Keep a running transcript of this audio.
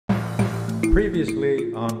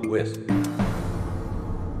Previously on WISP.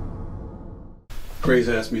 Gray's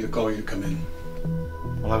asked me to call you to come in.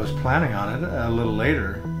 Well, I was planning on it a little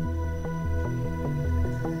later.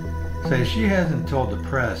 Say, she hasn't told the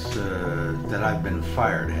press that I've been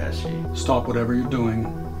fired, has she? Stop whatever you're doing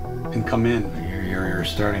and come in. You're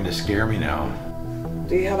starting to scare me now.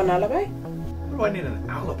 Do you have an alibi? What do I need an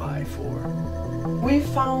alibi for? We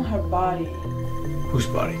found her body. Whose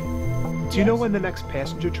body? Do you know when the next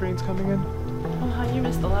passenger train's coming in? Oh, hon, you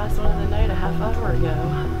missed the last one of the night a half hour ago.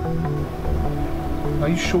 Are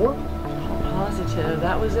you sure? I'm positive.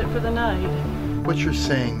 That was it for the night. What you're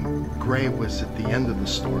saying, Gray was at the end of the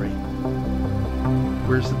story.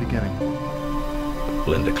 Where's the beginning?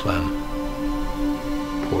 Linda Klem.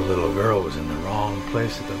 Poor little girl was in the wrong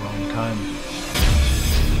place at the wrong time.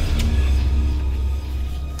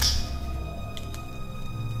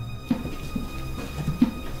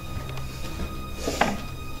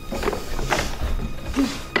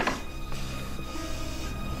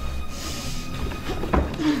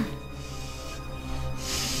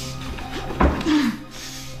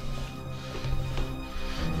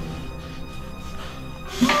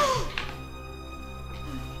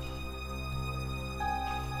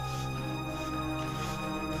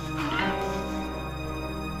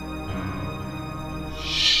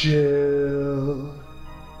 She'll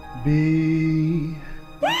be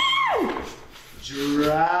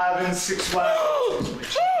driving 6 white horses when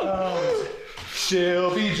she comes.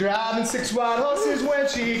 She'll be driving 6 white horses when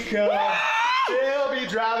she comes. She'll be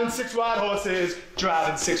driving 6 white horses,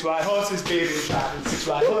 baby, driving 6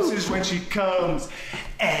 white horses when she comes.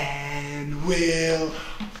 And we'll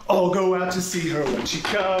all go out to see her when she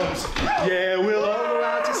comes. Yeah, we'll all go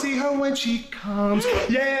out to see her when she comes.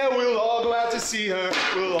 Yeah, we'll all go out to see her.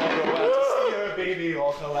 We'll all go out to see her, baby.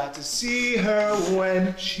 All go out to see her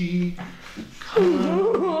when she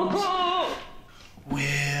comes.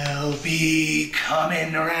 We'll be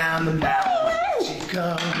coming around the mountains when she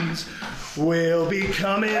comes. We'll be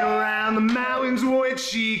coming around the mountains when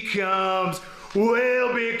she comes.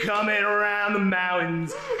 We'll be coming around the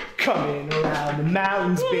mountains, baby,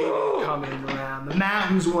 coming around the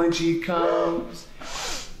mountains when she comes.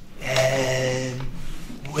 And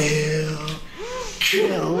we'll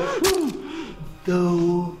kill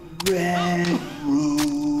the red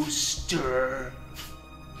rooster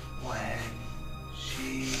when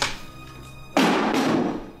she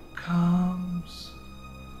comes.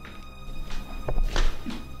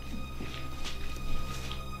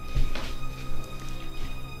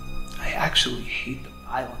 I actually hate the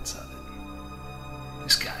violence of it.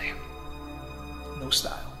 This guy, no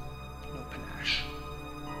style, no panache.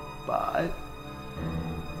 But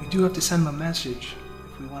we do have to send him a message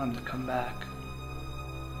if we want him to come back.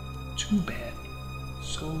 Too bad.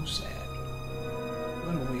 So sad.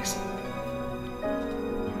 What a waste of it.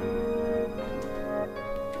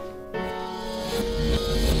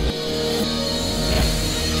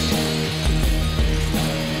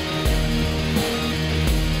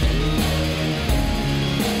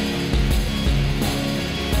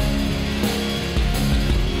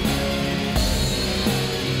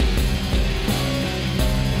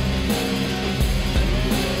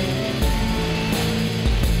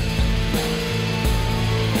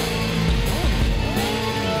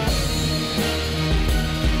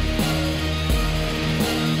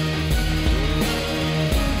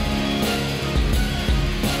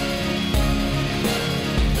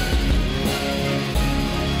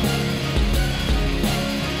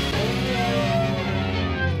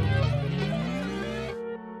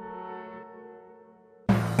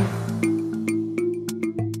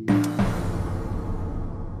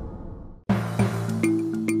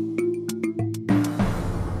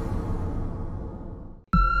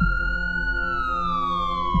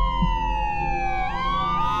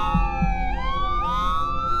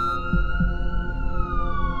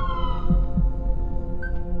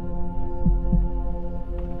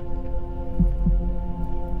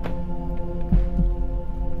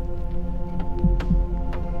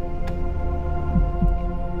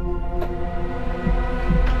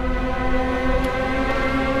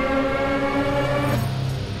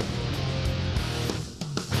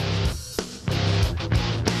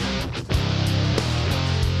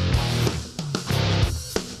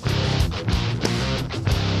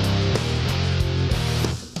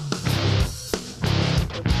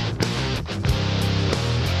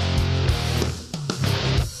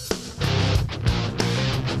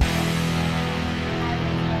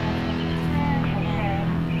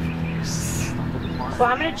 Well,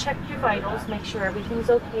 I'm going to check your vitals, make sure everything's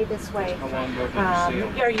okay this way. Are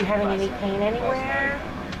you having any pain anywhere?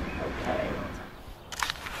 Okay.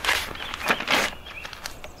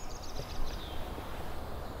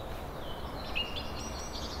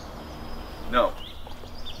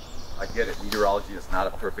 get it. Meteorology is not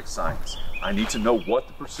a perfect science. I need to know what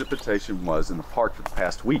the precipitation was in the park for the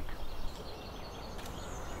past week.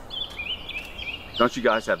 Don't you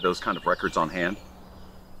guys have those kind of records on hand?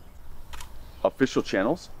 Official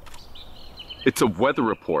channels? It's a weather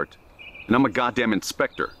report, and I'm a goddamn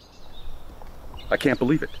inspector. I can't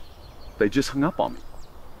believe it. They just hung up on me.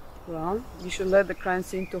 Well, you should let the crime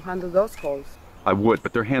scene to handle those calls. I would,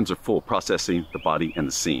 but their hands are full processing the body and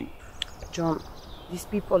the scene. John, these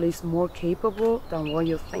people is more capable than what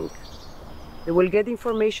you think. They will get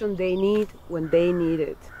information they need when they need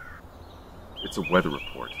it. It's a weather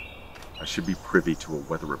report. I should be privy to a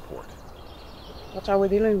weather report. What are we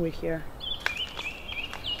dealing with here?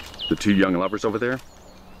 The two young lovers over there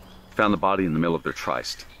found the body in the middle of their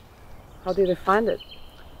tryst. How did they find it?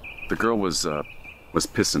 The girl was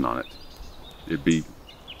pissing on it. It'd be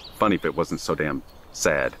funny if it wasn't so damn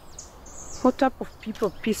sad. What type of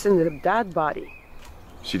people piss in the dead body?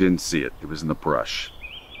 She didn't see it. It was in the brush.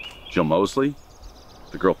 Jill Mosley,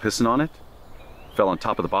 the girl pissing on it, fell on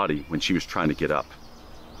top of the body when she was trying to get up.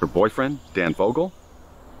 Her boyfriend, Dan Vogel,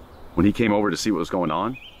 when he came over to see what was going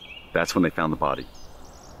on, that's when they found the body.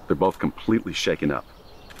 They're both completely shaken up,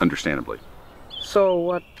 understandably.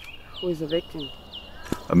 So who is the victim?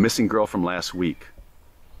 A missing girl from last week,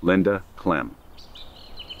 Linda Klem.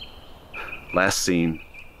 Last seen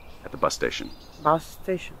at the bus station. Bus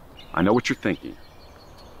station? I know what you're thinking,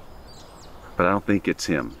 but I don't think it's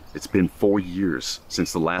him. It's been 4 years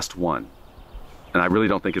since the last one, and I really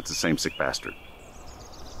don't think it's the same sick bastard.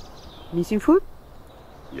 Missing foot?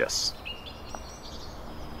 Yes.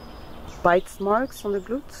 Bites marks on the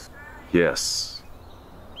glutes? Yes.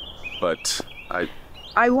 But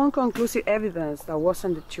I want conclusive evidence that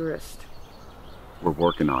wasn't the tourist. we're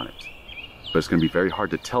working on it. But it's going to be very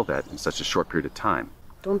hard to tell that in such a short period of time.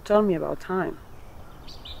 Don't tell me about time.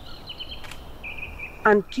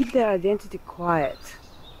 And keep their identity quiet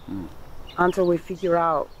until we figure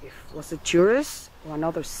out if it was a tourist or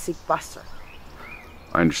another sick bastard.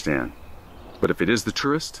 I understand. But if it is the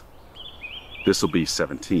tourist, this will be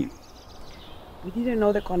 17. We didn't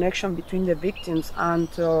know the connection between the victims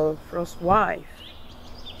until Frost's wife.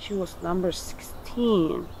 She was number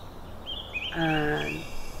 16. And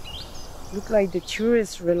looked like the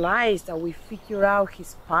tourist realized that we figured out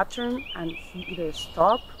his pattern and he either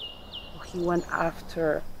stopped or he went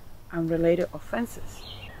after unrelated offenses.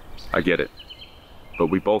 I get it. But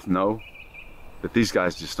we both know that these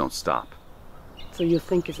guys just don't stop. So you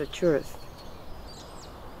think it's a tourist?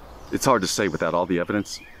 It's hard to say without all the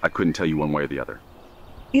evidence. I couldn't tell you one way or the other.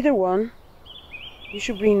 Either one. You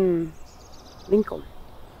should bring Lincoln.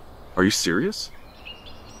 Are you serious?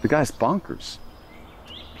 The guy's bonkers.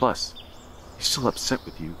 Plus, he's still upset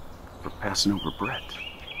with you for passing over Brent.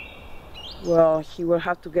 Well, he will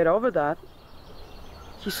have to get over that.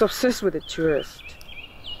 He's obsessed with the tourist.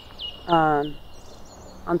 And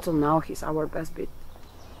until now, he's our best bet.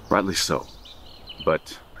 Rightly so.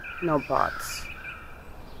 But... No buts.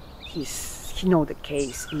 He knows the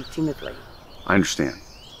case intimately. I understand.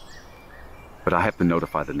 But I have to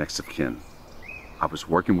notify the next of kin. I was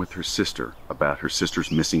working with her sister about her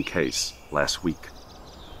sister's missing case last week.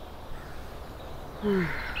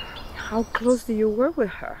 How close do you work with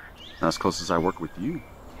her? Not as close as I work with you.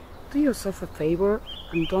 Do yourself a favor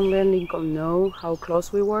and don't let Lincoln know how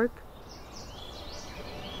close we work.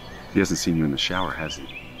 He hasn't seen you in the shower, has he?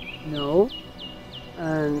 No.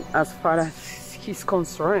 And as far as he's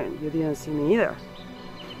concerned, you didn't see me either.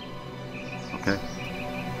 Okay.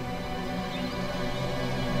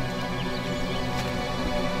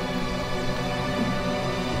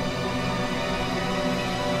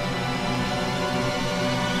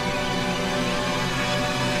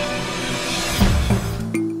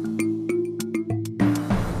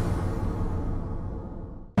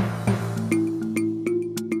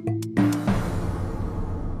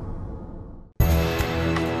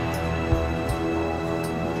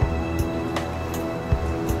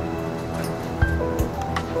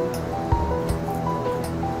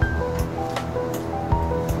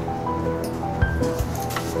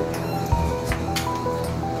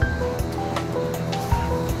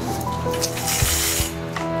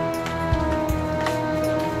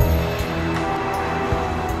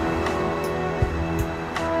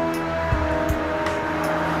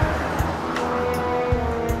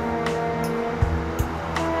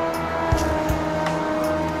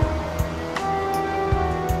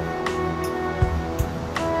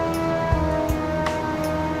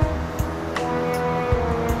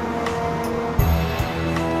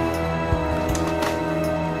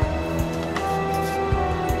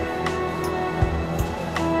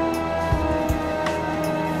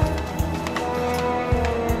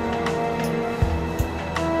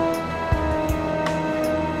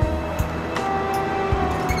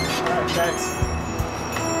 Thanks.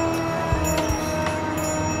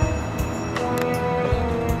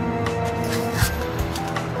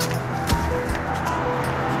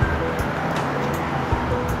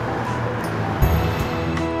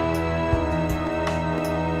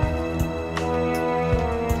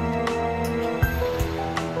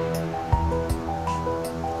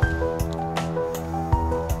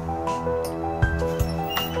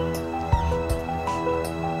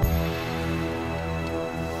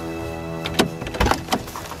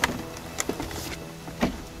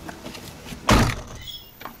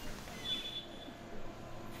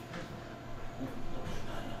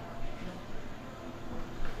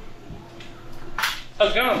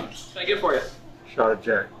 How's it going? What can I get for you? Shot of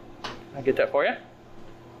Jack. Can I get that for you?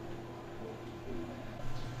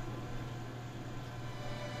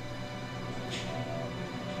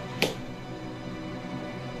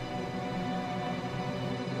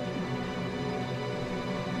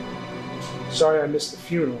 Sorry I missed the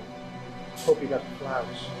funeral. Hope you got the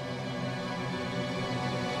flowers.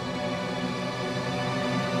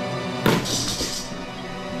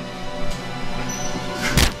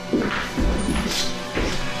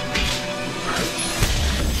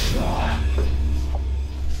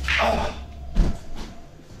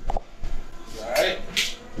 Alright.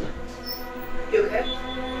 You okay?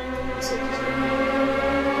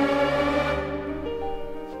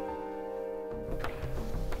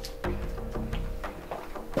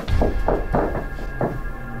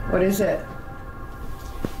 What is it?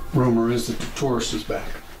 Rumor is that the tourist is back.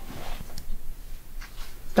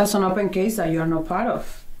 That's an open case that you are not part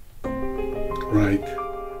of. Right.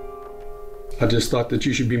 I just thought that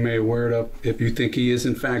you should be made aware of if you think he is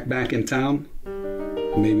in fact back in town.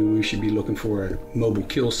 Maybe we should be looking for a mobile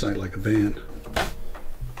kill site like a van.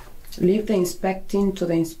 Leave the inspecting to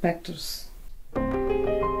the inspectors.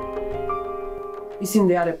 Isn't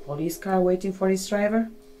there a police car waiting for its driver?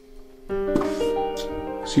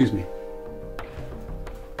 Excuse me.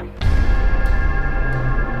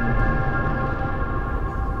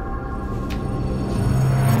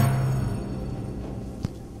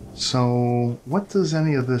 So, what does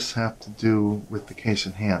any of this have to do with the case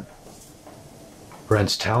in hand?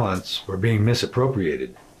 Brent's talents were being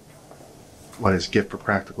misappropriated. What, his gift for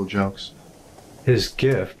practical jokes? His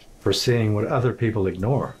gift for seeing what other people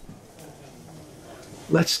ignore.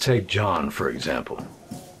 Let's take John, for example.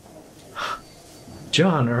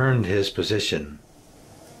 John earned his position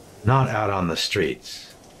not out on the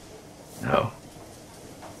streets. No.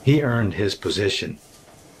 He earned his position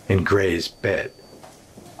in Gray's bed.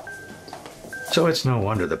 So it's no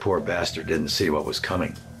wonder the poor bastard didn't see what was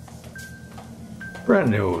coming. Brent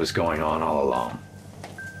knew what was going on all along.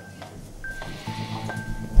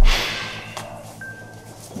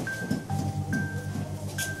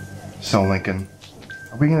 So, Lincoln,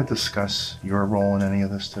 are we going to discuss your role in any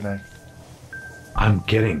of this today? I'm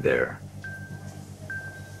getting there.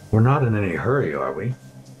 We're not in any hurry, are we?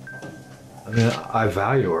 I mean, I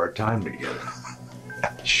value our time together.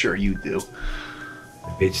 Sure you do.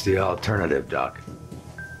 It beats the alternative, Doc.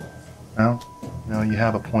 Well, you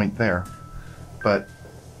have a point there. But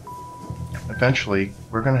eventually,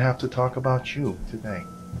 we're going to have to talk about you today.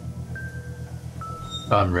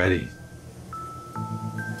 I'm ready.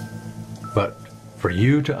 But for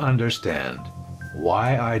you to understand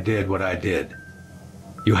why I did what I did,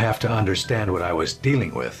 you have to understand what I was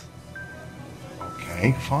dealing with.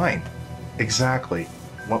 Okay, fine. Exactly.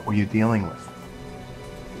 What were you dealing with?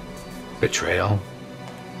 Betrayal,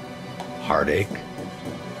 heartache,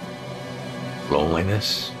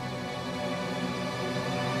 loneliness.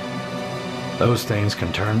 Those things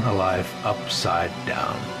can turn a life upside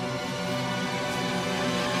down.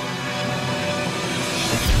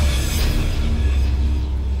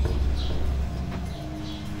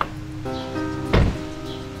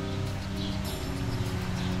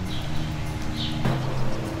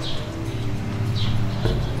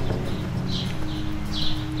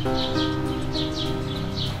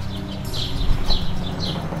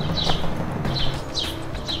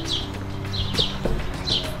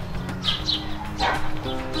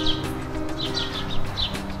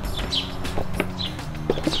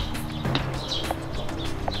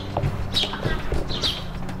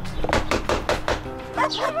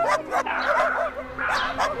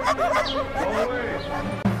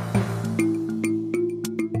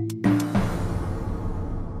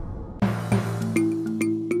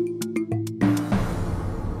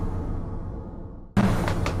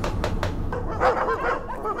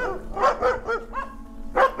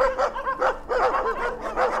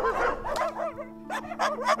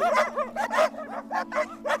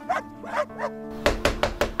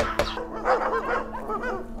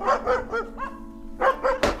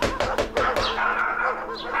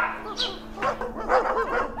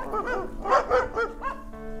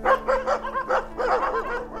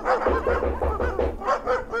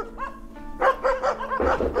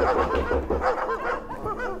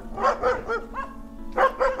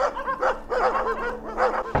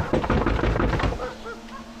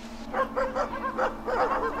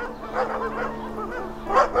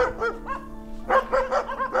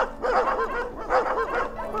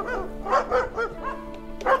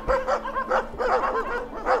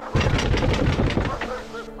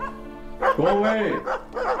 Go away.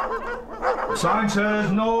 The sign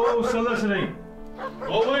says no soliciting.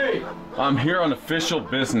 Go away. I'm here on official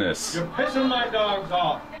business. You're pissing my dogs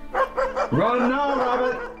off. Run now,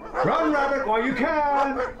 Rabbit. Run, Rabbit, while you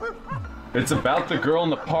can. It's about the girl in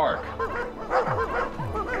the park.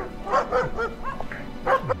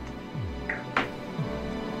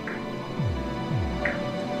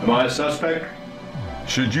 Am I a suspect?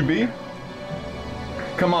 Should you be?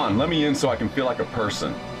 Come on, let me in so I can feel like a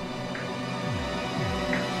person.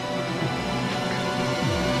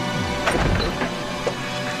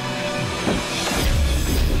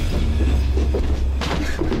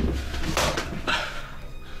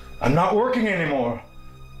 I'm not working anymore.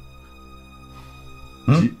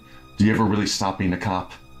 Do you ever really stop being a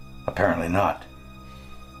cop? Apparently not.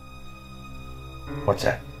 What's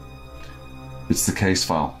that? It's the case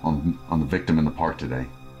file on the victim in the park today.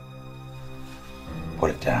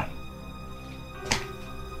 Put it down.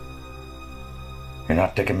 You're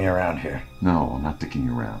not dicking me around here. No, I'm not dicking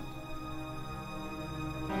you around.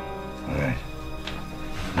 All right.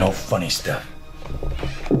 No funny stuff.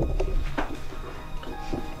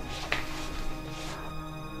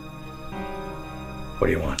 What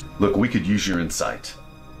do you want? Look, we could use your insight.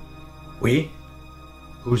 We?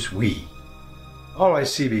 Who's we? All I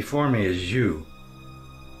see before me is you.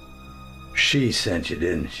 She sent you,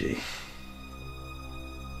 didn't she?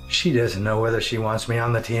 She doesn't know whether she wants me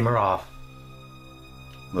on the team or off.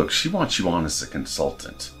 Look, she wants you on as a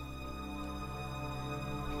consultant.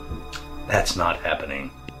 That's not happening.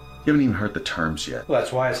 You haven't even heard the terms yet. Well,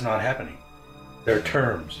 that's why it's not happening. They're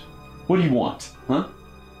terms. What do you want, huh?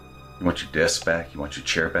 You want your desk back? You want your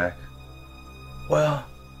chair back? Well,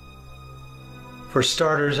 for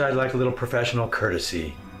starters, I'd like a little professional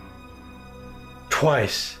courtesy.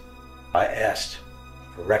 Twice, I asked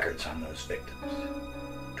for records on those victims.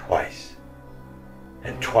 Twice.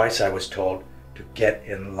 And twice I was told to get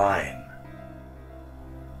in line.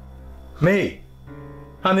 Me.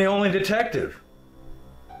 I'm the only detective.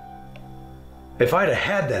 If I'd have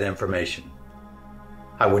had that information,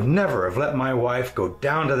 I would never have let my wife go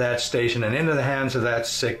down to that station and into the hands of that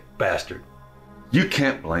sick bastard. You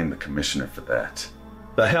can't blame the commissioner for that.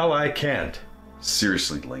 The hell I can't.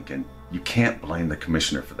 Seriously, Lincoln, you can't blame the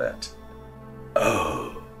commissioner for that.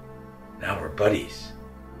 Oh, now we're buddies.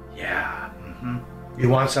 Yeah, You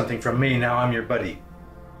want something from me, now I'm your buddy.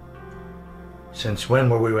 Since when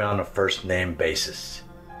were we on a first name basis?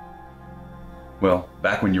 Well,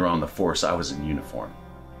 back when you were on the force, I was in uniform.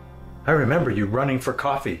 I remember you running for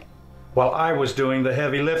coffee while I was doing the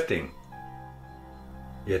heavy lifting.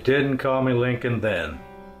 You didn't call me Lincoln then.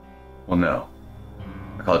 Well, no.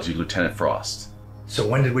 I called you Lieutenant Frost. So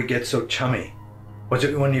when did we get so chummy? Was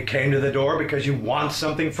it when you came to the door because you want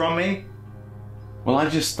something from me? Well, I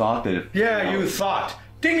just thought that if... Yeah, you thought.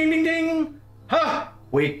 Ding, ding, ding, ding. Ha!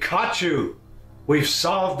 We caught you. We've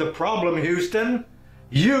solved the problem, Houston.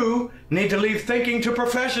 You need to leave thinking to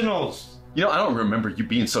professionals. You know, I don't remember you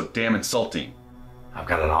being so damn insulting. I've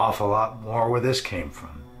got an awful lot more where this came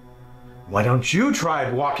from. Why don't you try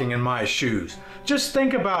walking in my shoes? Just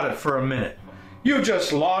think about it for a minute. You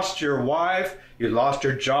just lost your wife, you lost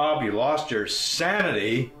your job, you lost your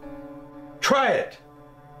sanity. Try it.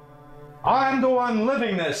 I'm the one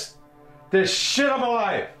living this shit of a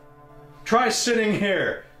life. Try sitting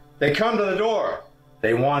here. They come to the door.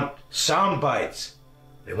 They want sound bites.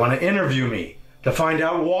 They want to interview me to find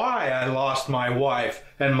out why I lost my wife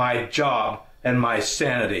and my job and my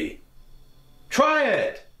sanity. Try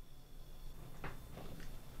it.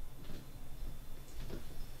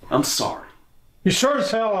 I'm sorry. You sure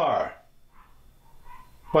as hell are.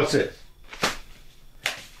 What's it?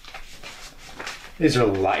 These are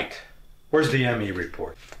light. Where's the ME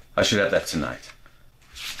report? I should have that tonight.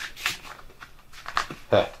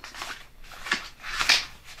 Huh.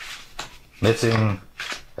 Missing...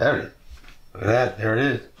 There it is. Look at that. There it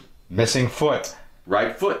is. Missing foot.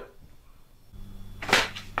 Right foot.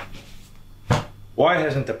 Why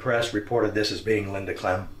hasn't the press reported this as being Linda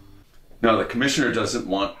Klem? No, the commissioner doesn't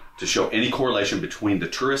want to show any correlation between the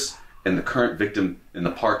tourist and the current victim in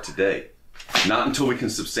the park today. Not until we can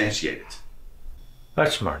substantiate it.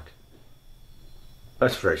 That's smart.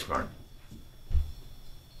 That's very smart.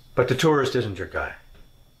 But the tourist isn't your guy.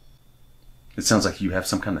 It sounds like you have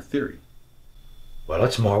some kind of theory. Well,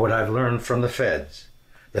 it's more what I've learned from the feds.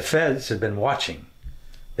 The feds have been watching.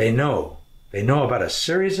 They know about a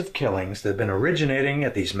series of killings that have been originating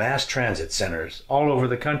at these mass transit centers all over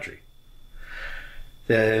the country.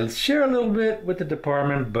 They'll share a little bit with the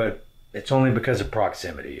department, but it's only because of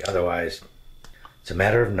proximity. Otherwise, it's a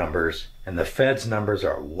matter of numbers, and the feds' numbers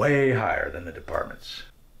are way higher than the department's.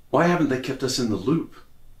 Why haven't they kept us in the loop?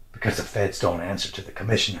 Because the feds don't answer to the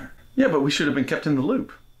commissioner. Yeah, but we should have been kept in the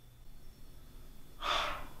loop.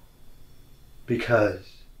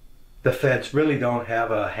 Because the feds really don't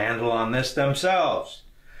have a handle on this themselves.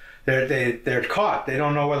 They're caught. They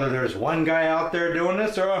don't know whether there's one guy out there doing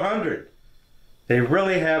this or 100. They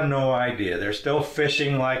really have no idea. They're still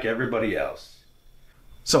fishing like everybody else.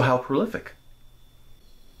 So how prolific?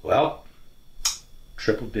 Well,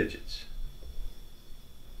 triple digits.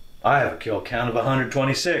 I have a kill count of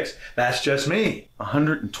 126. That's just me.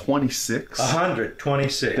 126?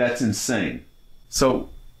 126. That's insane. So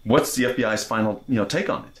what's the FBI's final, take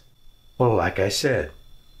on it? Well, like I said,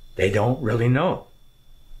 they don't really know.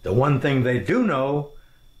 The one thing they do know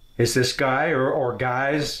is this guy or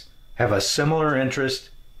guys have a similar interest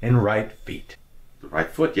in right feet. The right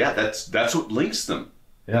foot, yeah, that's what links them.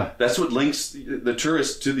 Yeah. That's what links the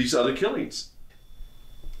tourists to these other killings.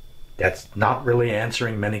 That's not really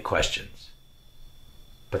answering many questions.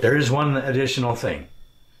 But there is one additional thing.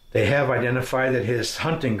 They have identified that his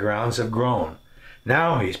hunting grounds have grown.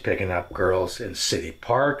 Now he's picking up girls in city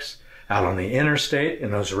parks, out on the interstate,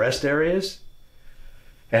 in those rest areas.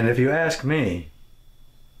 And if you ask me,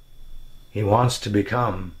 he wants to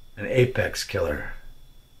become an apex killer.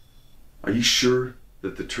 Are you sure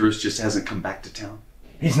that the tourist just hasn't come back to town?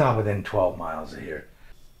 He's not within 12 miles of here.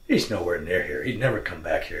 He's nowhere near here. He'd never come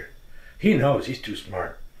back here. He knows he's too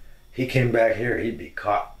smart. He came back here, he'd be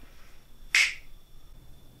caught.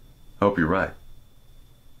 I hope you're right.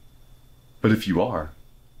 But if you are,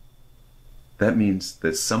 that means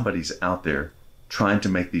that somebody's out there trying to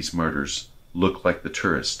make these murders look like the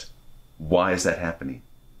tourist. Why is that happening?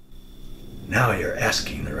 Now you're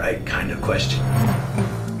asking the right kind of question.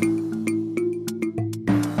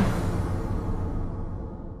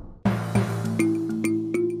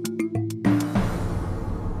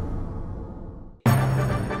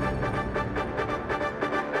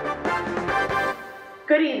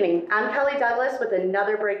 Good evening. I'm Kelly Douglas with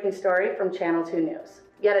another breaking story from Channel 2 News.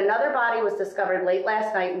 Yet another body was discovered late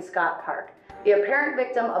last night in Scott Park, the apparent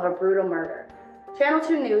victim of a brutal murder. Channel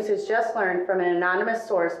 2 News has just learned from an anonymous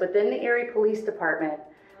source within the Erie Police Department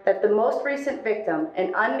that the most recent victim,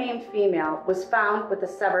 an unnamed female, was found with a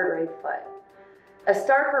severed right foot. A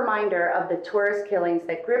stark reminder of the tourist killings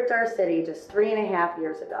that gripped our city just 3.5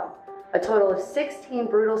 years ago. A total of 16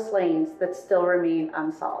 brutal slayings that still remain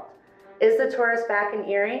unsolved. Is the tourist back in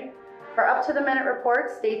Erie? For up-to-the-minute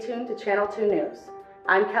reports, stay tuned to Channel 2 News.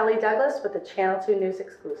 I'm Kelly Douglas with the Channel 2 News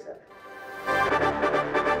exclusive.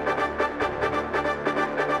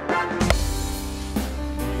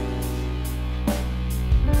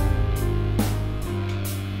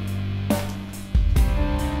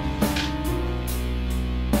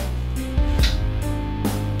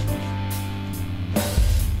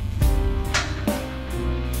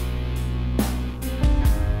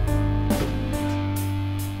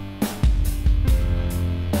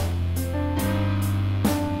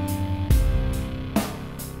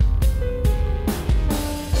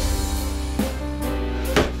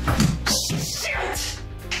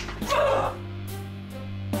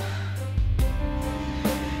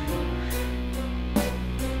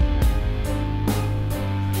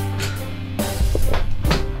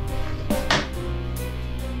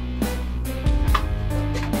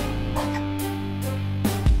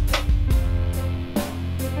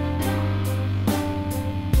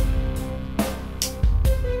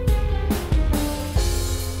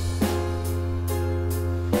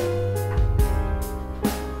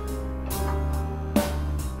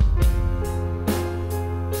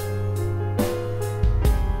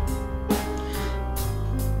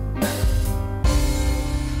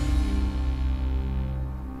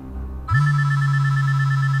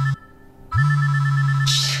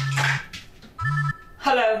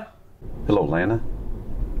 Hello. Hello, Lana.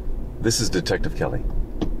 This is Detective Kelly.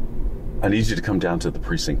 I need you to come down to the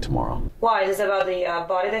precinct tomorrow. Why? Is this about the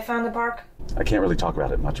body they found in the park? I can't really talk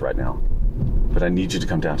about it much right now, but I need you to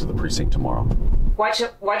come down to the precinct tomorrow. Why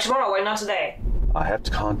tomorrow? Why not today? I have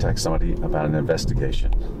to contact somebody about an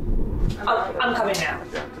investigation. I'm coming now.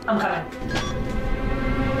 I'm coming.